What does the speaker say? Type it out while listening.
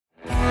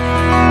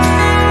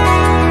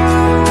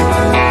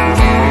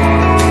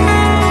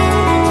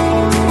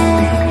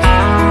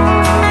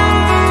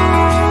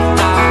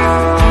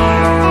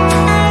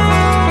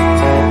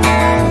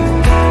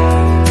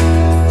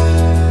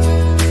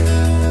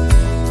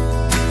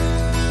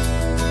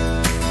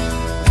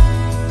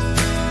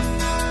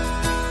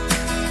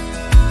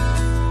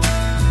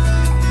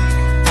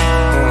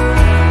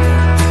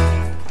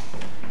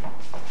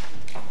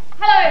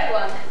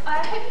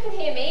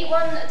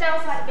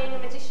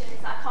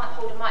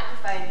hold a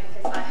microphone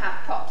because I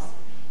have props.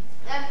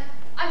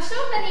 I'm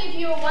sure many of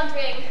you are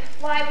wondering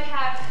why we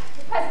have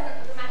the president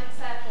of the Magic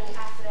Circle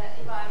at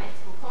an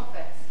environmental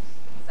conference.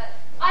 But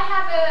I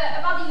have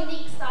a rather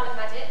unique style of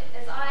magic,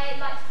 as I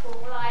like to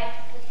call what I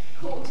have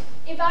called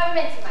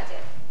environmental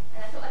magic.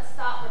 And I thought I'd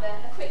start with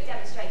a quick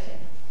demonstration.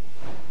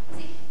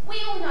 See,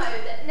 we all know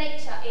that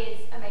nature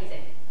is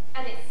amazing,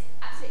 and it's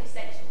absolutely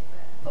essential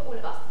for all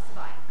of us to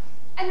survive.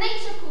 And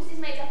nature, of course, is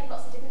made up of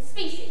lots of different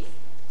species.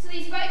 So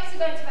these ropes are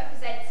going to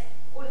represent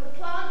all of the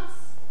plants,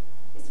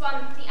 this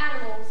one, the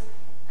animals,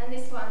 and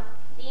this one,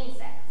 the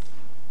insects.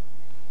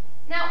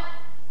 Now,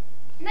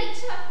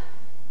 nature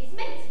is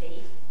meant to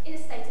be in a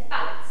state of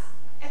balance.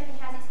 Everything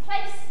has its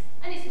place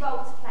and its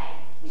role to play,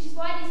 which is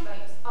why these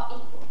ropes are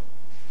equal.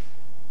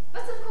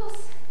 But of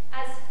course,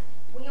 as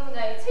we all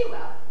know too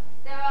well,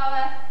 there are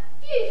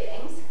a few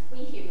things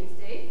we humans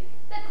do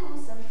that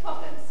cause some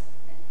problems.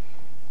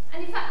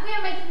 And in fact, we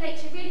are making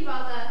nature really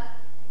rather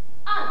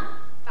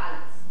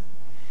unbalanced,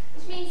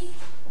 which means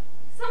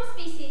some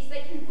species,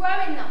 they can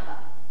grow in number.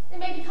 They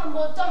may become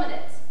more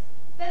dominant.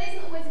 That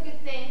isn't always a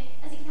good thing,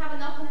 as it can have a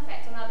knock-on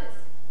effect on others.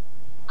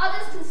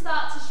 Others can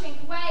start to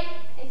shrink away,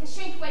 they can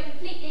shrink away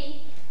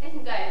completely, they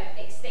can go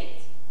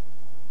extinct.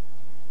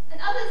 And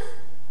others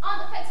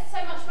aren't affected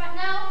so much right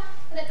now,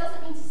 but that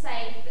doesn't mean to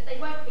say that they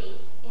won't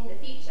be in the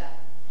future.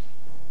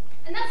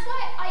 And that's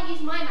why I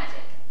use my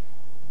magic,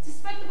 to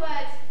spread the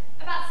word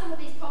about some of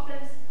these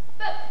problems,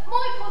 but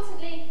more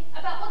importantly,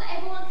 about what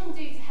everyone can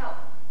do to help.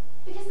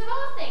 Because there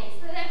are things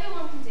that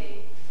everyone can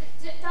do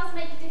that does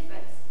make a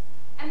difference.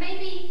 And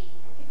maybe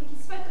if we can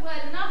spread the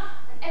word enough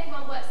and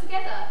everyone works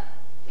together,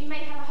 we may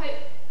have a hope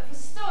of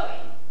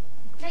restoring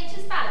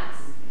nature's balance.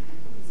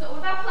 So all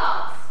of our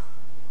plants,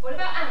 all of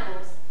our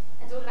animals,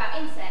 and all of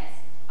our insects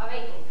are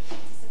able to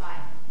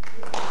survive.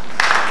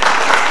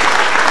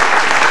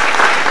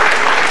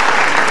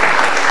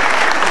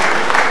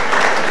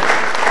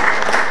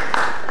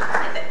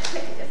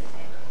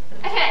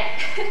 Okay.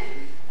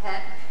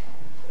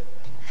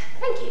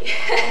 Thank you.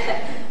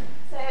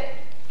 So,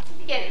 to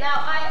begin, now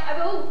I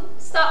will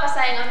start by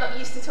saying I'm not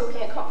used to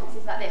talking at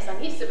conferences like this.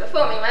 I'm used to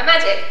performing my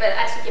magic, but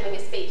actually giving a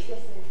speech,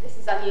 this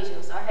is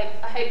unusual, so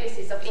I hope this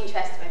is of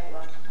interest to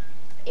everyone.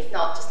 If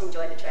not, just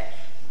enjoy the trip.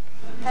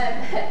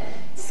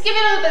 Just to give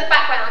you a little bit of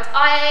background,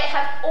 I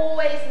have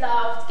always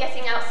loved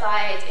getting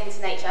outside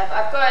into nature.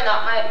 I've grown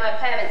up, my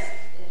parents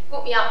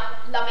brought me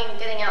up loving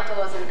getting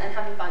outdoors and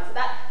having fun. So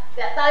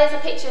that is a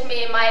picture of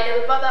me and my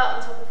little brother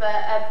on top of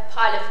a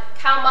pile of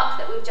cow muck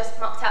that we've just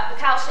mucked out of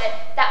the cow shed.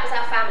 That was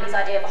our family's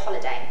idea of a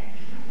holiday.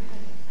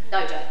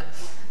 No joke.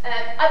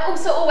 I've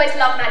also always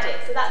loved magic,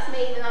 so that's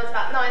me when I was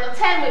about 9 or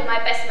 10 with my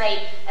best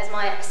mate as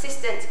my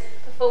assistant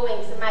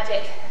performing some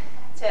magic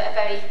to a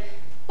very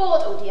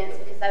bored audience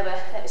because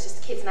it was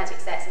just kids' magic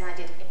sets and I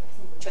did every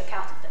single trick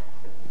out of them.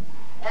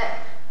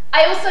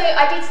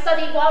 I did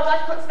study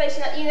wildlife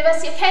conservation at the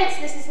University of Kent,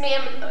 so this is me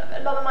and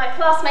a lot of my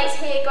classmates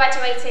here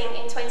graduating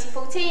in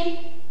 2014.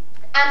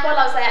 And while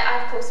I was there,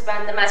 I of course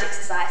ran the Magic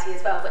Society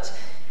as well, which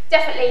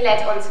definitely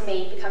led on to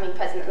me becoming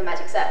president of the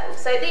Magic Circle.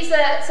 So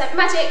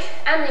magic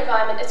and the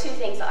environment are two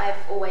things that I've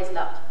always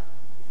loved.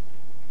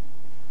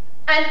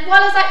 And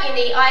while I was at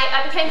uni,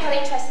 I became quite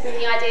interested in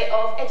the idea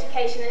of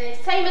education and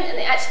entertainment, and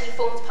it actually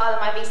formed part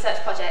of my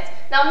research project.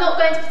 Now, I'm not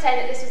going to pretend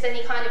that this was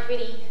any kind of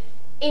really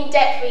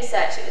in-depth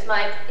research. It was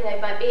my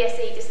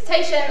BSc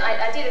dissertation.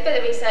 I did a bit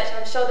of research,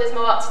 and I'm sure there's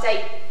more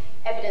up-to-date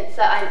evidence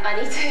that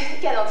I need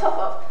to get on top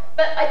of.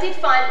 But I did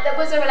find that there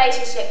was a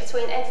relationship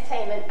between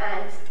entertainment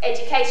and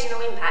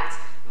educational impact.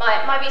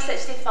 My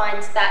research did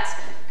find that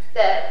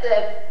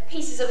the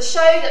pieces of the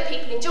show that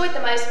people enjoyed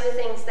the most were the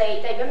things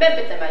they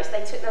remembered the most.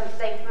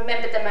 They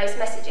remembered the most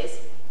messages.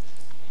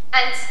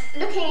 And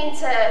looking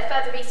into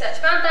further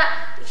research around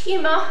that,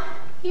 humour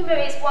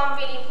is one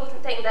really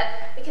important thing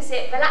because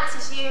it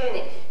relaxes you and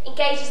it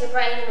engages the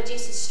brain and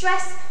reduces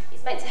stress.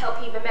 It's meant to help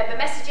you remember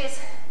messages,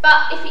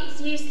 but if it's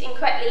used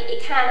incorrectly,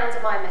 it can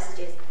undermine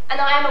messages. And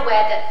I am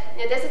aware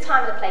that there's a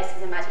time and a place for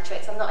the magic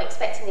tricks. I'm not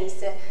expecting these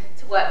to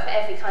work for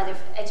every kind of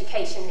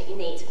education that you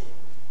need.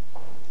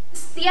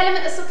 The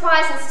element of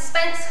surprise and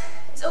suspense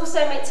is also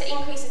meant to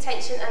increase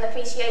attention and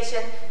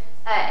appreciation.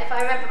 If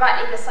I remember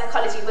rightly, the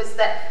psychology was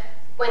that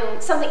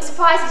when something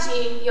surprises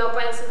you, your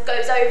brain sort of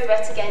goes over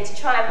it again to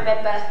try and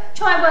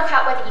work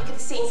out whether you could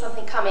have seen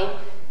something coming,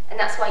 and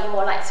that's why you're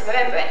more likely to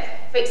remember it.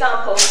 For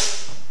example,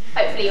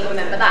 hopefully you'll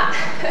remember that.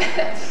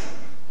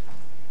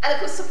 And of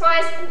course,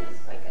 surprise and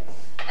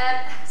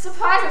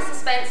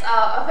suspense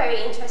are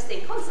very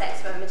interesting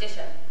concepts for a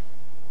magician.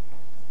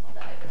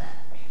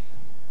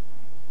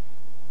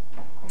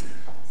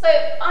 So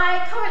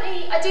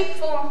I do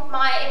perform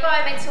my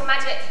environmental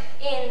magic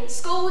in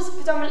schools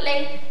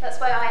predominantly. That's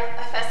where I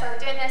first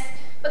started doing this,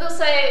 but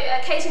also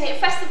occasionally at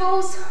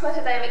festivals,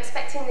 whether they're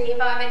expecting the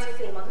environmental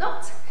theme or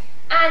not,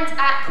 and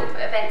at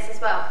corporate events as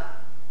well.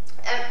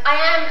 I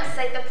am, as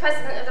I say, the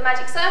president of the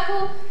Magic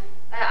Circle.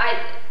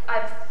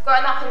 I've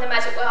grown up in the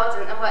magic world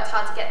and worked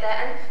hard to get there,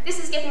 and this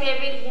has given me a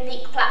really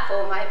unique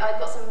platform. I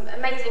got some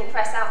amazing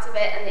press out of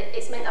it, and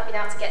it's meant I've been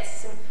able to get to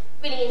some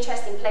really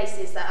interesting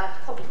places that I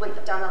probably wouldn't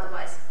have done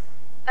otherwise.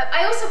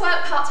 I also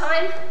work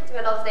part-time, do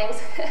a lot of things,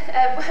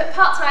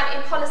 part-time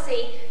in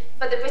policy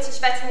for the British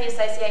Veterinary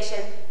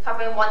Association,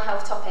 covering One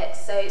Health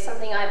topics. So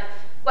something I've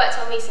worked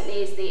on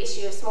recently is the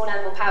issue of small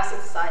animal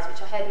parasiticides,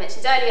 which I heard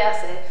mentioned earlier,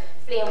 so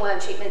flea and worm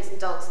treatments in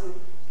dogs and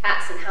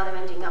cats and how they're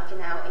ending up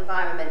in our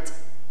environment.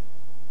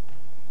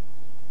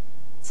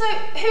 So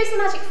who's the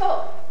magic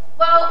for?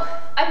 Well,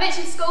 I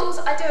mentioned schools.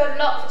 I do a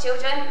lot for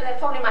children. They're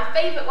probably my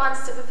favourite ones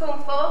to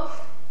perform for.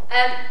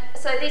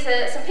 So these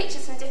are some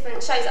pictures from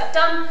different shows I've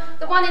done.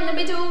 The one in the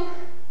middle,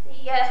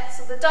 sort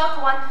of the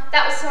darker one,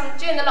 that was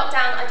during the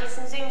lockdown. I did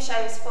some Zoom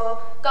shows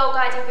for girl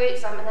guiding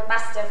groups. I'm an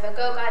ambassador for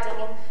girl guiding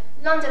in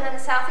London and the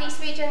South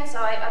East region, so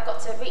I got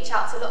to reach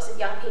out to lots of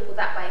young people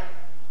that way.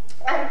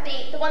 And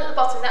the one at the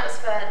bottom, that was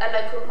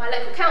for my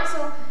local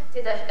council,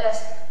 did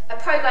a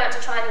programme to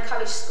try and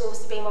encourage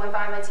schools to be more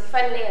environmentally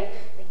friendly, and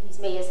they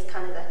used me as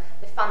kind of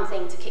the fun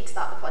thing to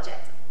kickstart the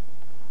project.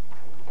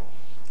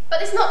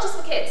 But it's not just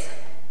for kids.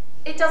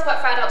 It does work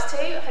for adults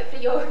too.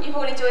 Hopefully you've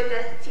all enjoyed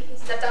the few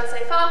pieces I've done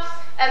so far.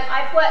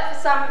 I've worked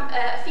for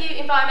a few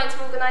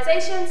environmental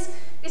organisations.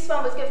 This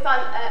one was good fun.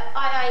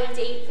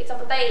 IIED, for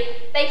example,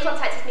 they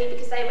contacted me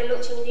because they were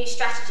launching a new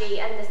strategy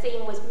and the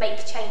theme was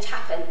make change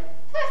happen.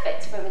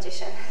 Perfect for a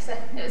magician, so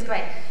it was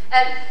great.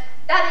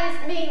 That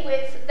is me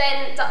with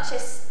then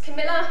Duchess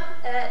Camilla.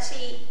 That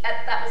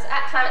was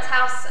at Claret's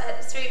house.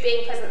 Through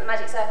being president of the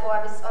Magic Circle,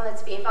 I was honoured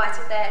to be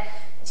invited there.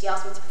 And she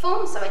asked me to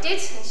perform, so I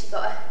did, and she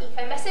got an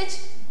eco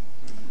message.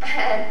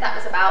 And that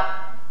was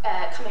about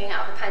coming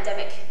out of the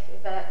pandemic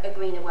with a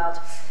greener world.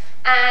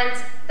 And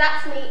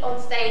that's me on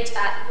stage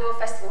at the Royal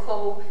Festival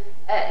Hall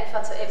in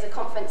front of, it was a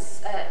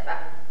conference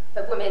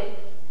for women,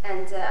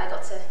 and I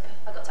got to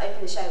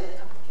open the show with a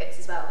couple of tricks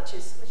as well, which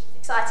is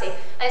exciting.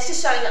 And it's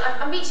just showing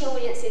that I'm reaching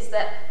audiences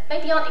that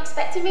maybe aren't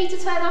expecting me to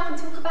turn up and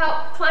talk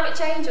about climate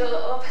change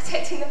or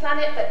protecting the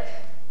planet, but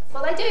that's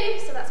what I do,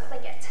 so that's what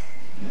they get.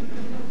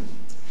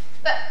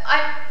 But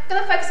I'm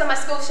going to focus on my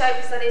school show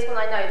because that is one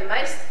I know the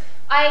most.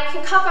 I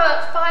can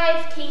cover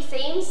 5 key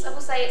themes. I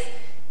will say it's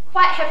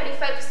quite heavily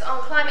focused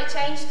on climate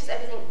change because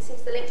everything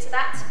seems to link to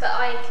that, but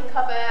I can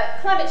cover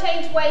climate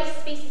change, waste,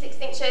 species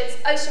extinctions,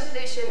 ocean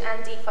pollution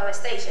and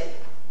deforestation.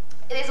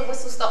 It is a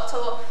whistle-stop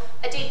tour.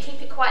 I do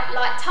keep it quite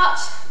light touch,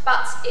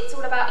 but it's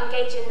all about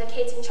engaging the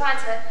kids and trying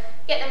to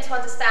get them to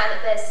understand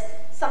that there's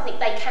something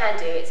they can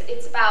do.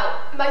 It's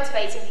about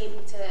motivating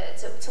people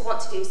to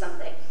want to do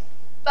something.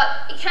 But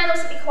it can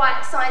also be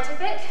quite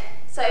scientific,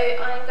 so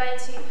I'm going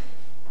to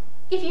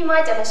give you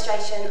my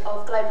demonstration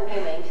of global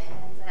warming.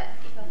 And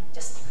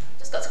just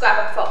got to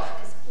grab a prop,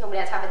 because normally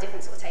I'd have a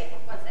different sort of table.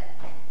 One sec.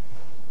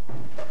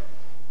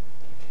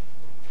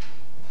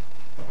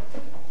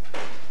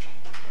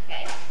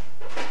 Okay.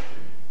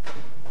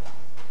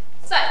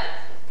 So,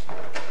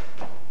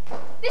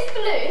 this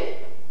balloon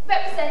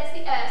represents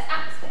the Earth's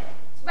atmosphere.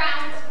 It's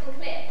round and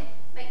clear.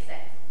 Makes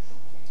sense.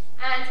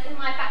 And in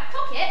my back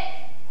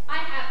pocket, I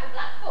have a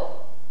black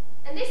ball.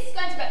 And this is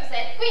going to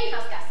represent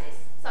greenhouse gases,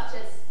 such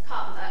as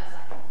carbon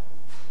dioxide.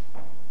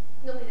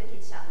 Normally the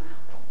kids shout them out.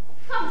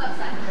 Carbon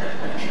dioxide.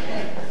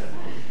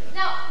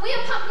 Now, we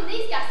are pumping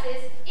these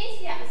gases into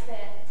the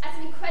atmosphere at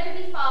an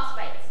incredibly fast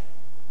rate.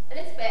 A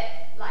little bit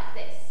like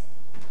this.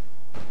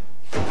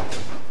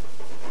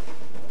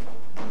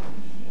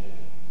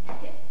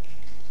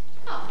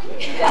 Oh,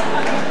 thank you.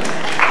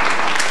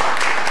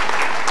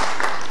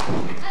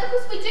 And of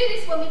course, we do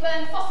this when we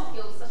burn fossil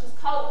fuels, such as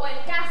coal, oil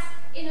and gas,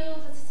 in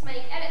order to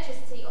make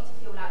electricity or to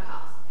fuel our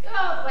cars. There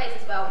are other ways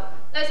as well.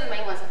 Those are the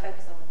main ones I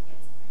focus on with the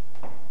kids.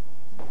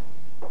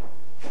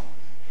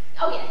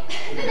 Oh yeah,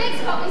 the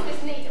next part is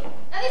this needle.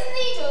 Now this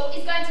needle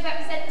is going to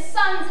represent the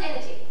sun's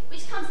energy,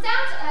 which comes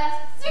down to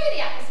Earth through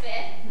the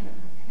atmosphere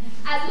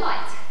as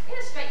light, in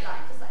a straight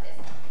line, just like this.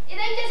 It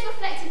then gets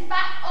reflected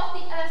back off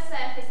the Earth's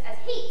surface as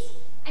heat,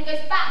 and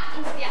goes back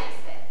into the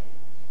atmosphere.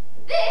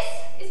 This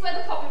is where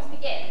the problems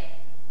begin.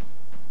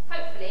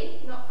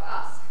 Hopefully, not for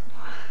us.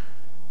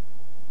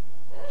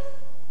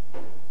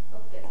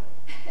 Oh, good.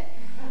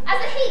 As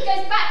the heat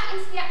goes back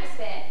into the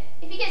atmosphere,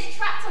 if it gets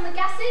trapped on the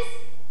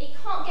gases, it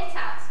can't get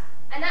out,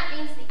 and that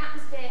means the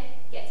atmosphere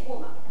gets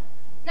warmer.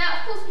 Now,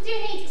 of course, we do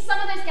need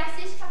some of those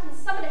gases trapping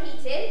some of the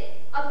heat in,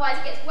 otherwise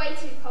it gets way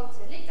too cold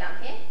to live down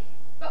here,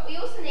 but we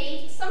also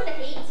need some of the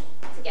heat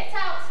to get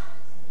out,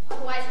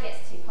 otherwise it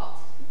gets too hot.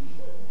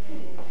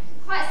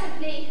 Quite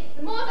simply,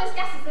 the more of those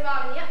gases there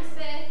are in the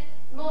atmosphere,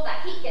 the more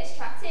that heat gets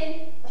trapped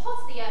in, the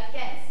hotter the Earth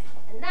gets,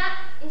 and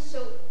that, in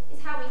short, is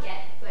how we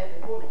get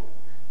global warming.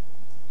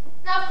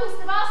 Now, of course,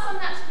 there are some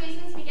natural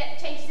reasons we get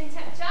changes in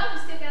temperature.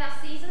 We still get our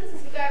seasons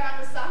as we go around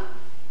the sun,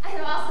 and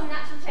there are some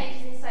natural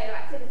changes in solar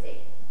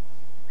activity.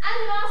 And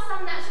there are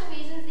some natural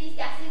reasons these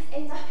gases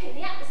end up in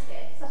the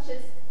atmosphere, such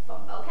as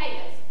from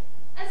volcanoes.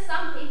 And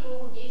some people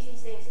will use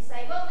these things to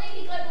say, well,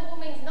 maybe global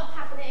warming is not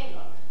happening,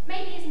 or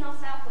maybe it's not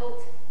our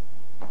fault.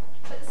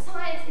 But the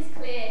science is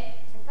clear,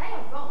 and they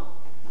are wrong.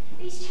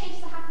 These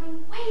changes are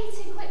happening way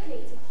too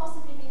quickly to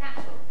possibly be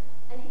natural.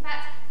 And in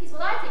fact, here's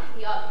what I think of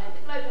the argument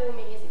that global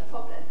warming isn't a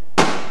problem.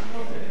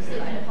 Still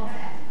like the hot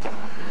air.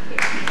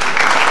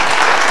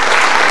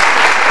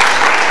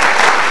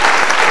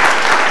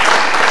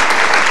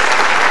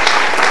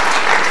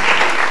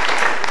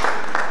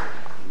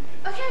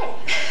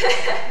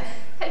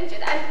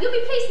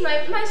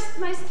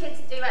 most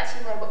kids do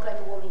actually know what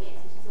global warming is,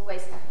 which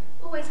is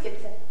always good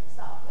to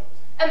start off with.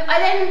 I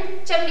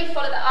then generally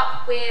follow that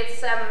up with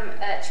some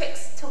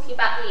tricks talking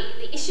about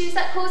the issues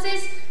that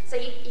causes. So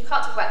you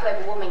can't talk about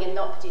global warming and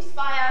not produce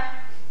fire.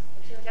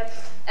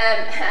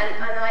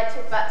 And I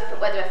talk about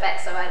different weather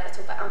effects, so I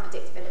talk about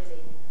unpredictability,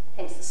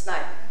 hence the snow.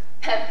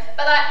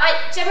 But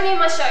I generally in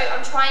my show,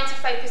 I'm trying to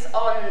focus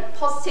on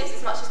positives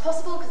as much as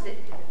possible, because it's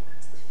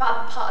the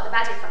fun part of the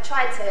magic. I'm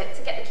trying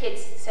to get the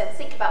kids to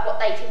think about what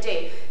they can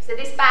do. So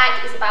this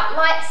bag is about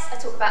lights. I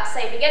talk about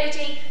saving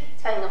energy,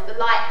 turning off the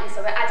light, and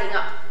so we're adding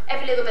up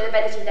every little bit of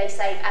energy they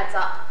save adds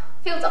up,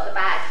 fills up the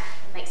bag,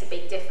 and makes a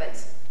big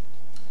difference.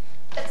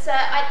 But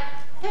I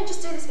don't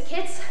just do this for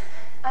kids.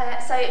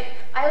 So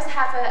I also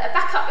have a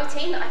backup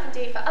routine that I can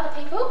do for other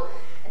people,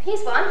 and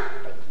here's one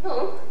that you can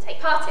all take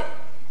part in.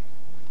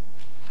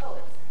 Oh,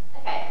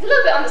 okay, it's a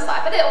little bit on the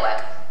side, but it'll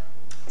work.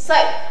 So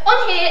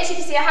on here, as you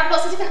can see, I have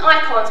lots of different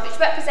icons which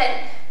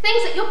represent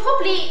things that you're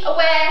probably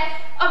aware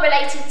are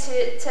related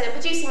to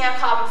reducing our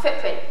carbon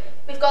footprint.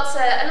 We've got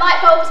a light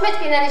bulb. It's meant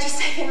to be an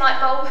energy-saving light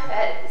bulb,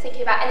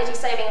 thinking about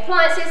energy-saving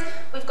appliances.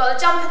 We've got a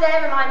jumper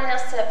there reminding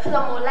us to put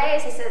on more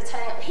layers instead of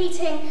turning up the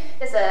heating.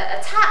 There's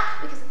a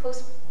tap, because of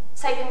course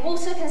saving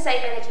water can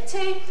save energy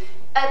too.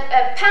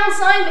 A pound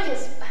sign,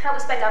 because how we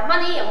spend our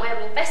money and where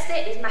we invest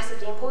it is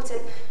massively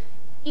important.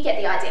 You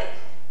get the idea.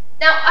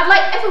 Now, I'd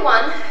like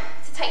everyone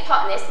to take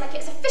part in this, make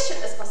it as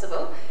efficient as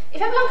possible.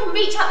 If everyone can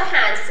reach out their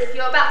hands as if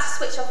you're about to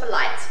switch off a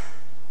light,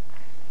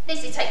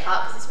 please do take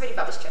part, because it's a really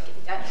rubbish trick if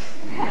you don't.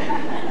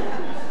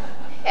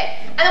 Okay,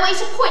 and I want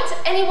you to point to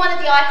any one of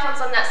the icons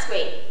on that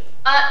screen.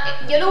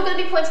 You're all going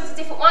to be pointing to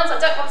different ones. I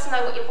don't want to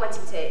know what you're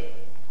pointing to.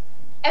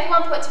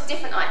 Everyone point to a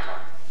different icon.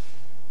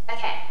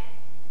 Okay.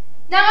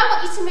 Now I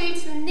want you to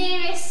move to the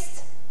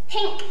nearest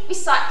pink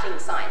recycling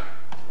sign.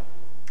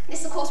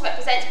 This of course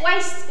represents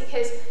waste,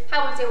 because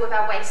how we deal with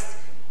our waste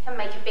can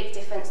make a big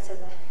difference to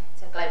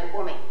global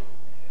warming.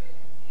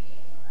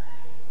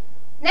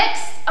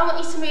 Next, I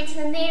want you to move to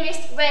the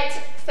nearest red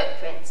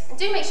footprint, and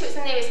do make sure it's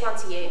the nearest one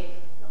to you,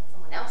 not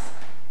someone else.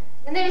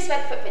 The nearest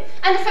red footprint.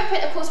 And the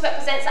footprint of course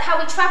represents that how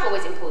we travel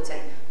is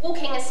important.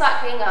 Walking and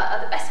cycling are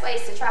the best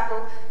ways to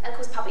travel, and of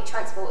course public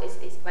transport is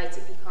great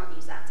if you can't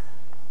use that.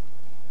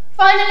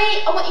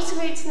 Finally, I want you to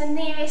move to the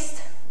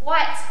nearest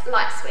white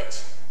light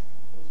switch.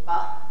 You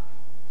are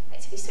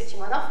effectively switching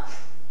one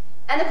off.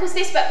 And of course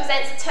this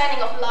represents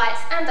turning off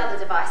lights and other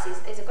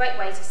devices is a great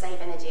way to save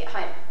energy at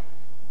home.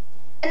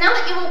 And now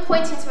that you're all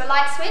pointing to a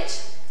light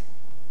switch,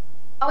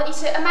 I want you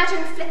to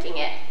imagine flicking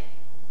it,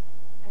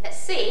 and let's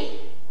see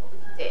what we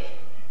can do.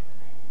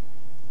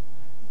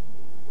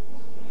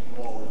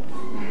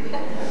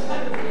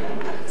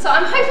 So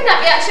I'm hoping that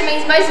reaction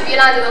means most of you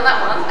landed on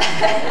that one.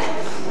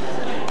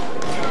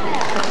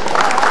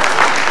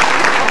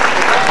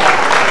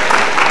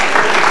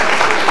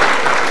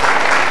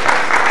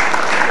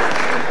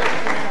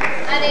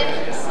 And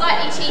in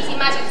slightly cheesy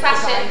magic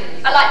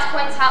fashion, I like to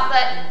point out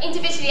that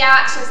individually our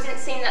actions didn't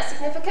seem that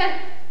significant,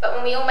 but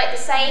when we all make the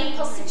same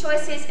positive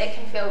choices, it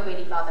can feel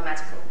really rather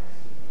magical.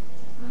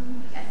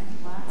 Okay.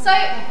 So,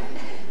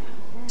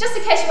 just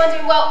in case you're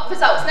wondering, well,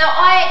 results. Now,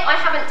 I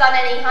haven't done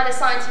any kind of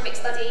scientific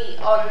study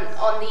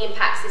on the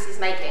impacts this is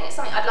making. It's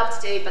something I'd love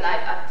to do, but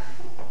I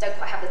don't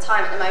quite have the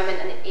time at the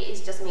moment, and it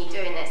is just me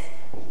doing this.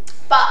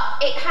 But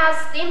it has,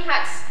 the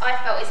impacts I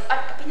felt is,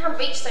 I've been able to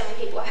reach so many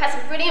people. I've had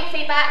some brilliant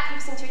feedback,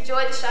 people seem to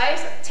enjoy the show,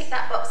 so I've ticked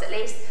that box at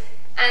least.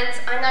 And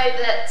I know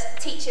that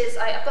teachers,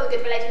 I've got a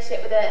good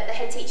relationship with the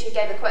head teacher who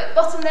gave the quote at the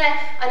bottom there.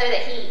 I know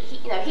that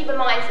he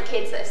reminds the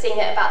kids that have seen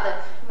it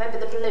about remember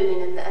the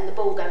balloon and the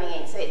ball going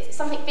in. So it's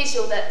something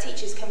visual that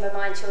teachers can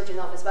remind children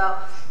of as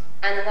well.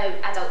 And I know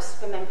adults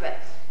remember it.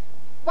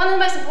 One of the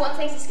most important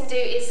things this can do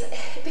is,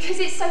 because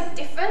it's so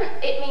different,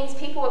 it means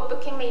people are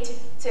booking me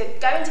to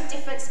go into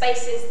different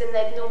spaces than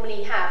they'd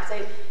normally have.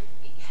 So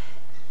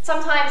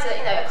sometimes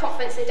at a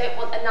conference they don't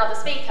want another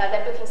speaker,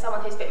 they're booking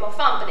someone who's a bit more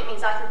fun, but it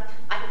means I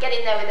can get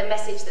in there with a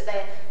message that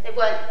they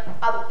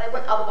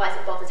wouldn't otherwise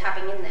have bothered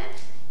having in there.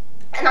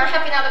 And I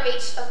have been able to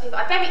reach other people.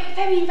 I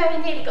very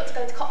nearly got to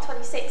go to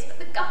COP26, but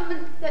the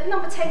government, the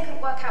number 10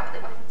 couldn't work out what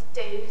they wanted to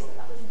do, so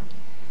that was,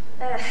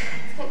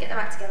 couldn't get their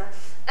act together.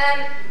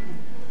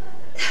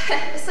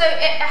 So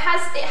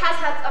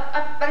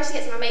I've managed to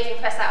get some amazing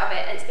press out of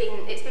it, and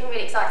it's been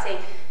really exciting.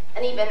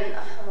 And even,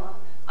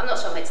 I'm not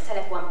sure I'm meant to tell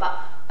everyone, but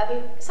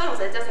so long as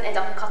it doesn't end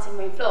up on the cutting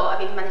room floor,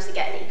 I've even managed to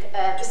get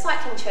a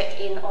recycling trick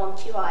in on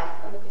QI,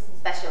 on the Christmas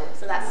special,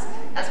 so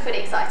that's pretty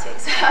exciting.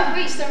 So I've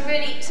reached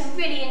some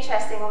really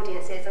interesting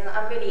audiences, and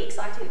I'm really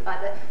excited by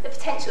the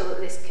potential that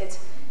this could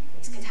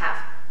have.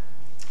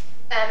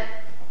 I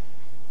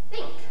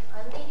think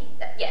I'm nearly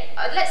there. Yeah,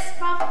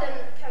 rather than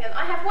carry on,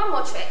 I have one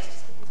more trick,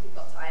 just because we've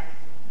got time.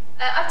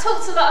 I've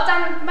talked a lot,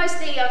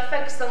 I've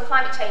focused on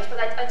climate change, but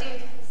I do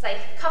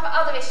cover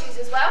other issues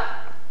as well.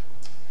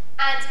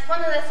 And one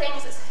of the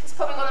things that's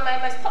probably one of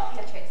my most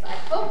popular tricks I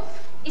pull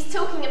is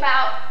talking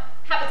about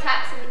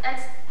habitats and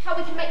how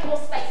we can make more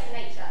space for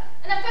nature.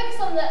 And I focus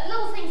on the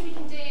little things we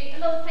can do, a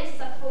lot of places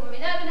I perform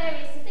in urban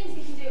areas, and things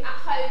we can do at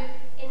home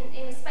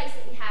in the space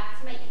that we have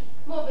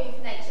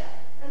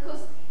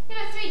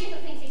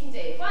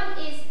one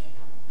is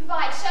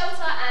provide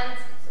shelter, and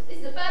this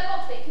is a bird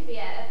box, but it could be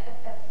a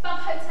bug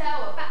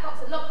hotel or a bat box,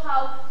 a log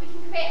pile. We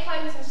can create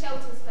homes and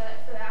shelters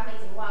for our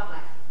amazing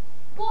wildlife.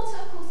 Water,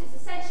 of course, is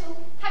essential.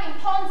 Having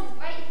ponds is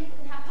great if people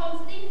can have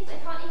ponds, but even if they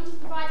can't, even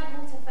just providing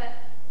water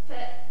for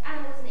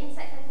animals and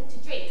insects and to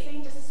drink, so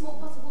even just a small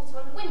pot of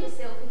water on the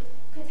windowsill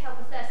could help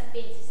a thirsty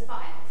bee to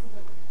survive. That's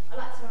something I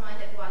like to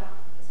remind everyone,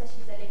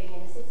 especially if they're living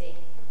in a city.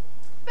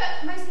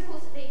 But most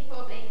importantly,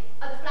 probably,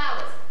 are the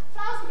flowers.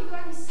 Flowers can be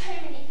grown in so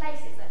many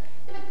places.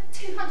 There are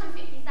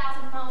 250,000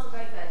 miles of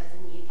road verges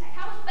in the UK.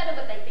 How much better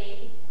would they be if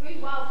we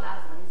grew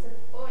wildflowers on them instead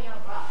of boring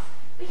old grass?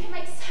 We can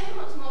make so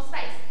much more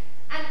space.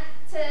 And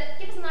to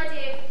give us an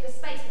idea of the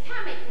space we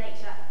can make in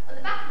nature, on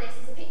the back of this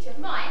is a picture of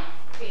my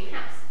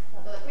greenhouse.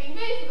 I've got a green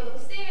roof, I've got a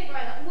wisteria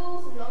growing up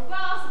walls and long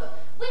grass, I've got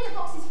window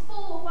boxes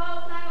full of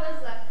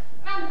wildflowers,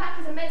 around the back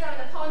is a meadow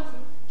and a pond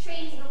and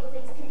trees and all the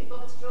things I couldn't be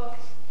bothered to draw.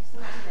 Just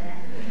imagine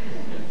there.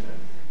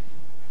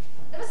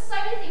 There are so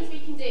many things we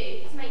can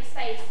do to make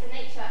space for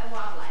nature and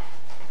wildlife.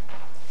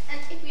 And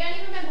if we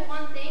only remember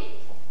one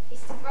thing,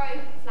 it's to grow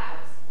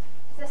flowers.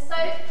 They're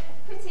so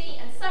pretty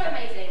and so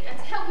amazing. And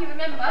to help you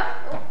remember,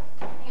 oh,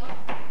 hang on.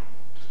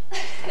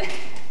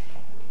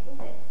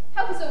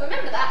 Help us all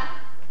remember that,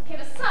 here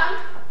are some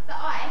that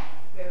I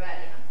grew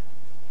earlier.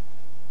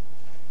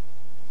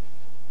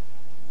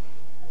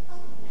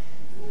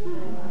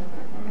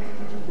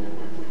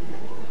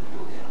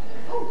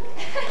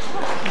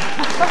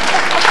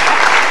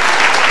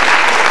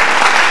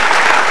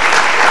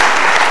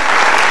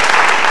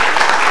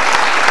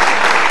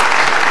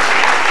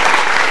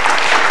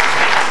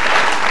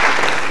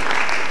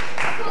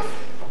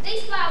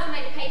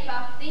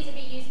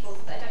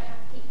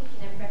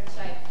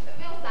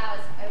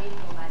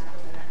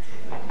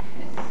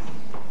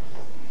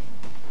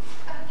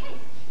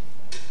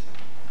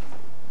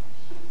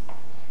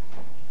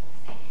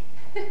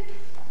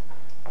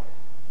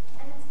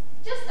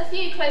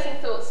 Closing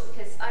thoughts,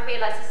 because I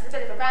realise this is a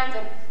bit of a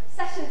random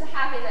session to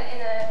have in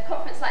a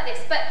conference like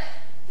this, but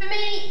for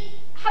me,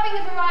 having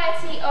a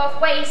variety of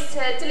ways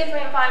to deliver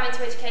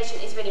environmental education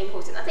is really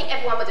important. I think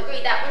everyone would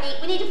agree that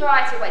we need a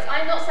variety of ways.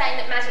 I'm not saying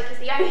that magic is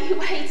the only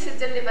way to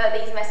deliver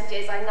these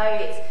messages. I know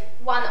it's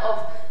one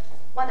of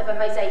a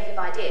mosaic of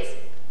ideas.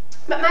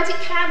 But magic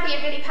can be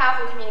a really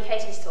powerful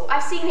communications tool.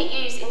 I've seen it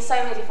used in so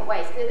many different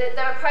ways.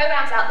 There are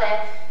programs out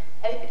there,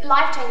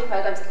 life-changing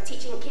programs,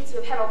 teaching kids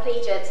with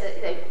hemiplegia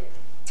to,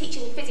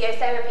 teaching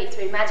physiotherapy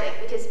through magic,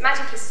 because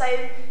magic is so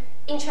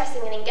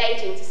interesting and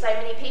engaging to so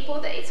many people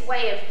that it's a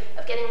way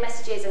of getting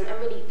messages and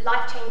really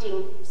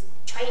life-changing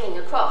training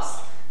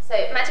across. So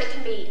magic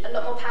can be a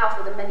lot more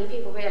powerful than many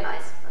people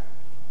realise.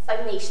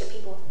 So niche that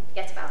people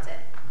forget about it.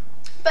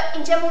 But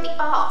in general, the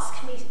arts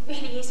can be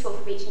really useful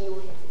for reaching new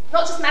audiences.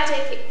 Not just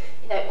magic,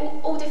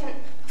 all different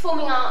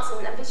performing arts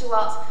and visual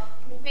arts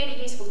can be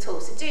really useful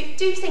tools. So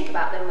do think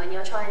about them when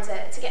you're trying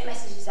to get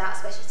messages out,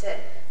 especially to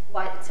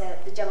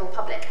the general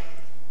public.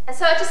 And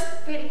so I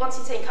just really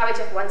wanted to encourage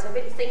everyone to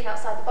really think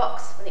outside the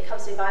box when it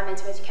comes to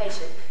environmental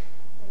education.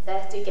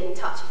 And do get in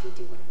touch if you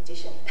do want an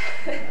audition.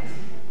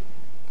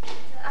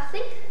 I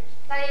think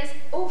that is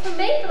all from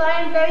me, but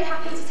I am very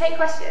happy to take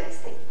questions.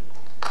 Thank you.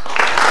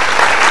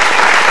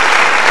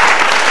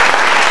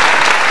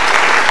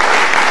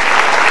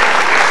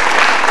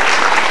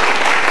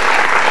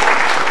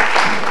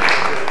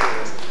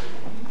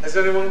 Has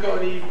anyone got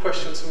any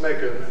questions for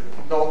Megan?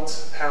 Not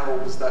how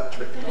was that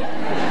trick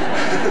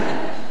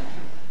done?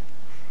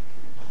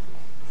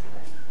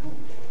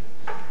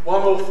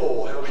 1 or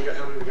 4? How many we go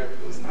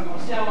for this?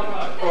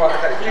 Alright,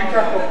 okay, you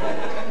crack on.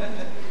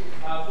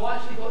 What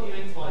actually got you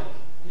into,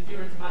 if you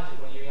were into magic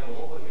when you were younger,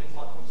 what got you into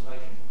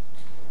conservation?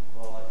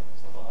 Or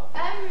stuff like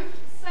that?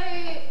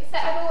 So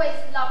I've always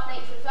loved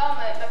nature as well.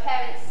 My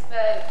parents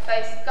were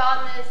both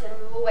gardeners and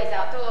we were always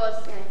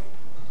outdoors.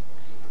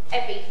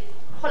 Every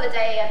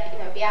holiday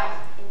I'd be out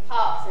in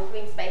parks and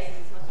green spaces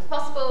as much as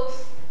possible.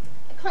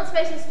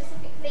 Conservation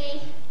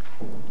specifically.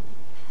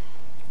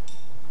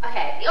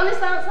 Okay, the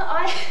honest answer,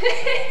 I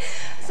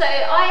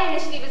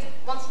initially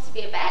wanted to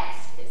be a vet.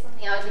 It's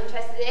something I was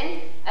interested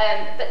in.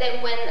 But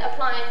then when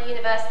applying for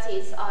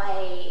universities,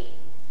 I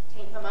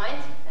changed my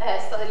mind,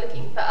 started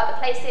looking for other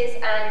places,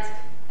 and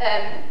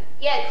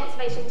yeah,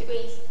 conservation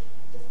degrees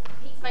just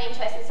piqued my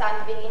interest and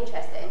sounded really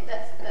interesting.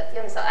 That's the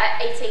honest answer.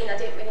 At 18, I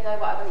didn't really know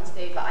what I wanted to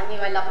do, but I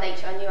knew I loved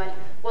nature. I knew I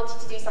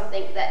wanted to do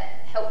something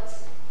that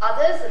helped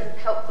others and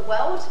helped the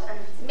world. And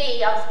to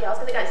me, I was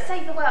going to go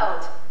save the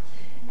world.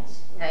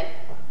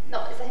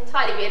 Not it's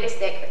entirely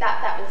realistic, but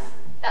that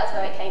was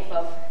where it came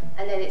from.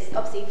 And then it's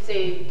obviously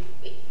through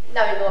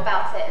knowing more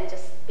about it and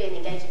just being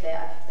engaged with it,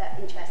 that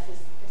interest has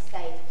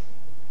stayed.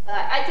 But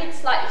I did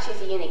slightly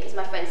choose a uni because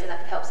my friend said I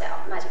could help set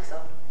up magic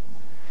shop.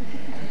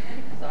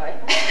 Sorry.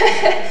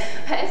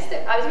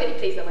 I was really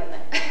pleased I went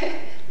there.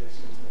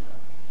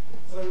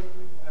 So,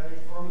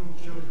 from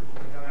children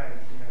from a young age,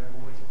 they've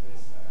always got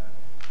this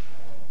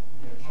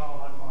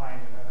childlike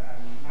mind, and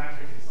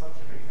magic is such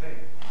a big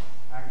thing.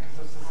 And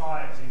because of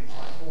society, it's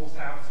forced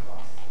out of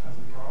us as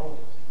we grow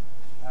old.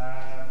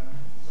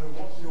 So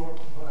what's your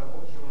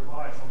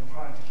advice on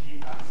trying to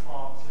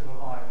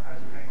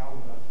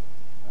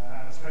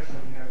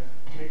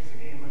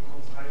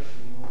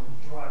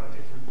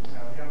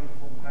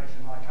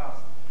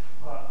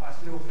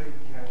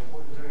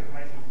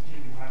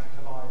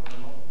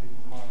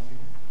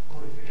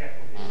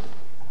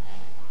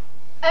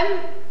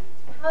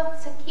How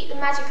to keep the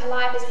magic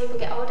alive as people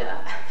get older?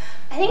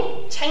 I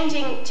think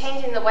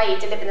changing the way you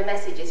deliver the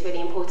message is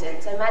really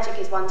important. So magic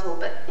is one tool,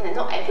 but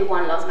not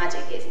everyone loves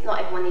magic.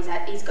 Not everyone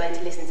is going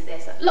to listen to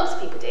this. Lots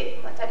of people do.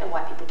 I don't know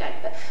why people don't,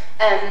 but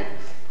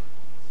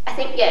I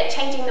think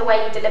changing the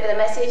way you deliver the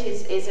message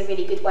is a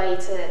really good way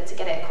to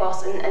get it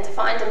across and to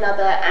find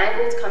another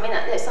angle to come in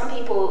at. There's some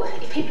people,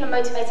 if people are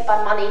motivated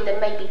by money,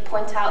 then maybe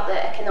point out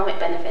the economic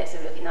benefits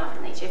of looking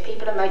after nature. If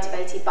people are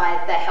motivated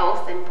by their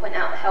health, then point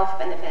out the health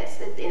benefits.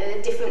 We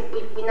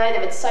know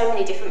there are so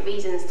many different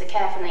reasons to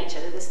care for nature.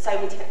 There's so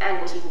many different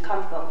angles you can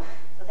come from.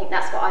 I think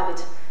that's what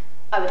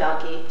I would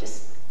argue.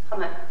 Just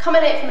come at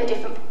it from a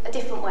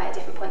different way, a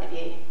different point of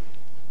view.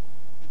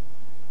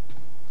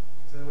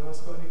 Has anyone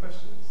else got any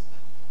questions?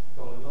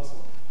 Go on, last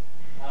one.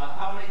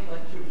 How many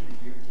children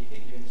do you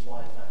think you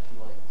inspired to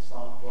actually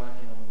start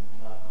working on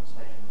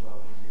conservation as well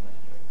with your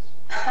matrix?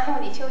 How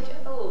many children?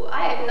 Oh,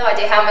 I have no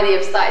idea how many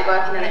have started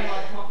working on it.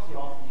 Come up to you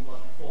after you've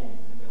performed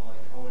and be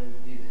like, I want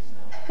to do this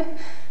now.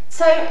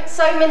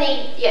 so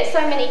many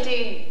do,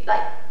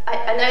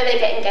 I know they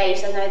get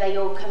engaged, I know they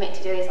all commit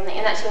to doing something,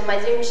 and actually on my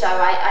Zoom show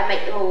I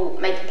make them all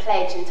make a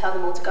pledge and tell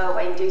them all to go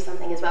away and do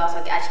something as well, so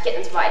I actually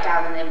get them to write it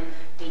down and then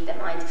read their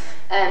mind.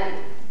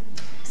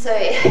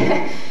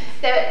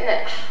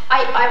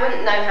 I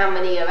wouldn't know how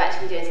many are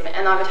actually doing something,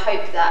 and I would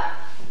hope that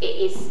it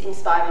is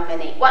inspiring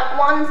many.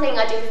 One thing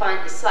I do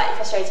find is slightly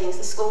frustrating is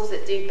the schools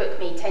that do book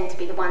me tend to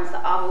be the ones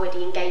that are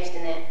already engaged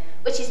in it,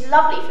 which is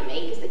lovely for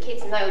me because the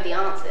kids know the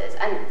answers,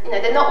 and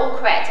they're not all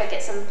correct. I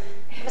get some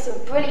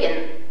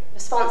brilliant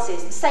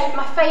responses.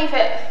 My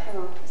favourite,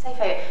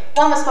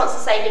 one response to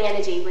saving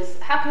energy was,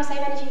 how can we save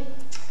energy?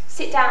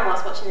 Sit down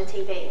whilst watching the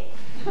TV.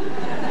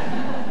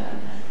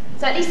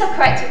 So at least I've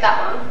corrected that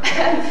one.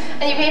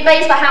 And you'd be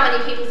amazed by how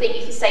many people think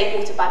you can save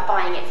water by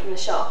buying it from the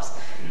shops.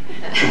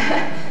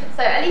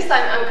 So at least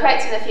I'm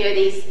correcting a few of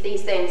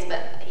these things,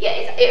 but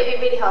it would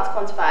be really hard to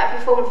quantify. I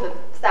perform for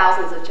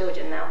thousands of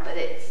children now, but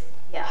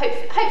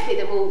hopefully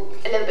they're all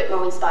a little bit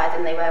more inspired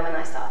than they were when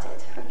I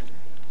started.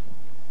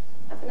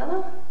 Have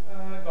another?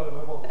 Got it,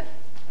 well.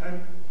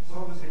 So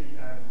obviously,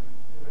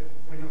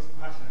 when you're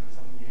passionate with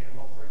something, you hit a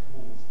lot of brick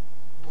walls.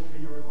 What would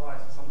be your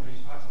advice for somebody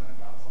who's passionate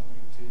about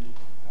something to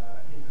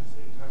input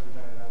it into every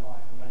day of their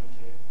life and make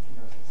it,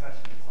 a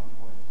succession at some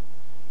point?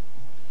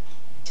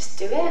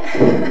 Just do it.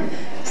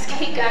 Just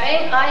keep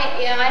going.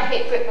 I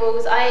hit brick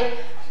walls.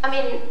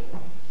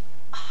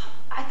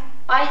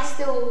 I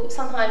still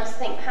sometimes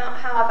think, how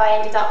have I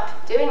ended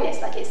up doing this?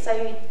 Like, it's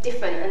so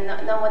different,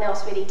 and no one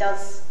else really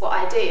does what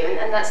I do,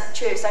 and that's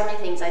true of so many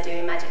things I do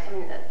in magic. I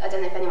mean, I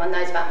don't know if anyone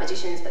knows about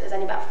magicians, but there's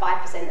only about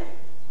 5%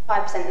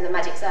 of the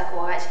magic circle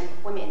are actually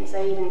women.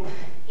 So even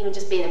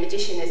just being a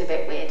magician is a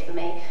bit weird for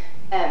me.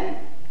 I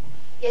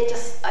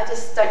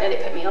just don't let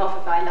it put me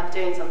off. If I love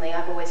doing something,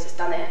 I've always just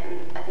done it,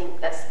 and I think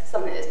that's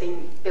something that's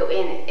been built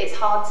in. It's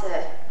hard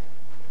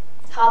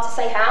to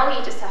say how.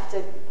 You just have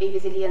to be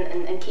resilient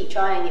and keep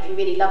trying. If you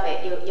really love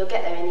it, you'll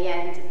get there in the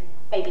end, and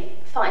maybe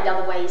find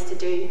other ways to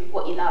do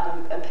what you love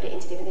and put it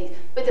into different things.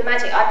 With the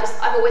magic,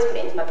 I've always put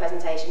it into my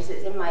presentations.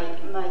 It's in my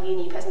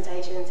uni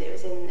presentations. It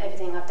was in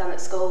everything I've done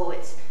at school.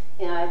 It's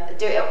I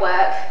do it at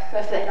work,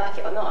 whether they like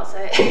it or not. So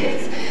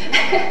it's,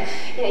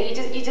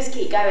 you just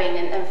keep going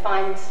and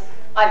find.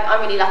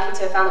 I'm really lucky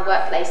to have found a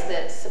workplace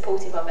that's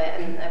supportive of it,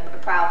 and are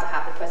proud to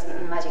have the president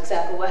of the Magic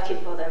Circle working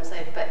for them. So,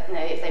 but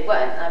if they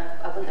weren't,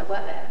 I wouldn't have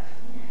worked there.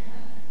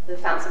 I'd have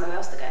found somewhere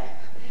else to go.